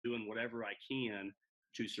whatever I can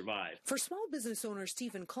to survive. For small business owner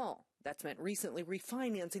Stephen Call, that's meant recently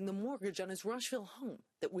refinancing the mortgage on his Rushville home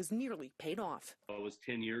that was nearly paid off. I was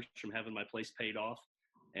 10 years from having my place paid off,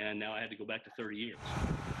 and now I had to go back to 30 years.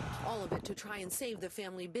 All of it to try and save the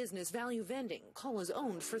family business Value Vending Call has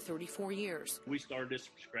owned for 34 years. We started this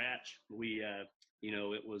from scratch.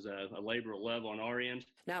 It was a labor of love on our end.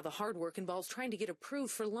 Now the hard work involves trying to get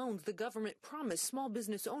approved for loans the government promised small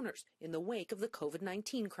business owners in the wake of the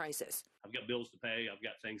COVID-19 crisis. I've got bills to pay. I've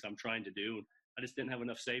got things I'm trying to do. I just didn't have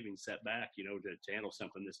enough savings set back, to handle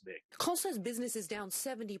something this big. Cole says business is down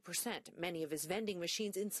 70%. Many of his vending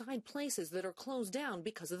machines inside places that are closed down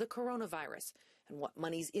because of the coronavirus. And what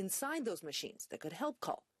money's inside those machines that could help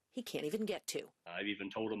Cole, he can't even get to. I've even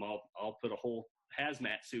told him I'll put a whole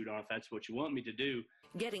hazmat suit on if that's what you want me to do.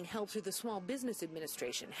 Getting help through the Small Business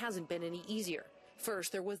Administration hasn't been any easier.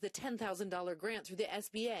 First, there was the $10,000 grant through the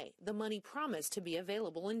SBA. The money promised to be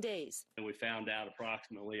available in days. And we found out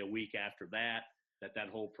approximately a week after that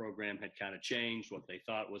whole program had kind of changed. What they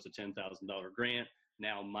thought was a $10,000 grant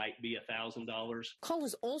now might be $1,000. Cole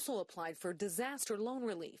has also applied for disaster loan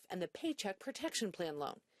relief and the Paycheck Protection Plan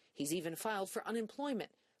loan. He's even filed for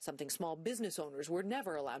unemployment, something small business owners were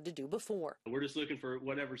never allowed to do before. We're just looking for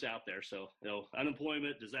whatever's out there. So,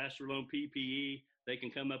 unemployment, disaster loan, PPE, they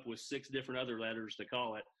can come up with 6 different other letters to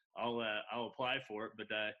call it. I'll apply for it, but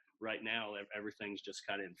right now everything's just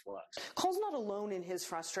kind of in flux. Cole's not alone in his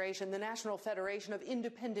frustration. The National Federation of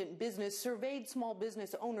Independent Business surveyed small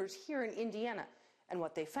business owners here in Indiana, and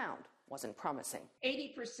what they found wasn't promising.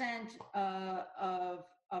 80% of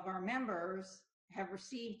our members have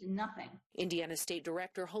received nothing. Indiana State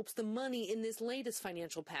Director hopes the money in this latest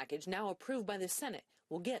financial package, now approved by the Senate,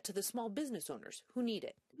 will get to the small business owners who need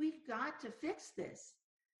it. We've got to fix this,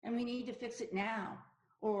 and we need to fix it now,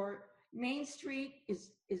 or Main Street is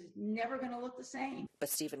never going to look the same. But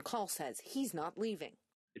Stephen Call says he's not leaving.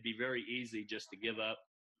 It'd be very easy just to give up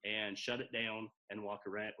and shut it down and walk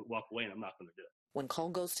away, and I'm not going to do it. When Call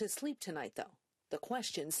goes to sleep tonight, though, the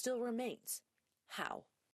question still remains, how?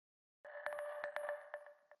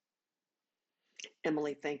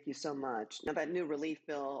 Emily, thank you so much. Now, that new relief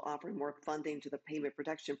bill offering more funding to the Payment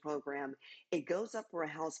Protection Program, it goes up for a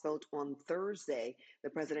House vote on Thursday.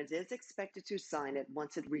 The president is expected to sign it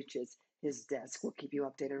once it reaches his desk. We'll keep you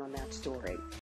updated on that story.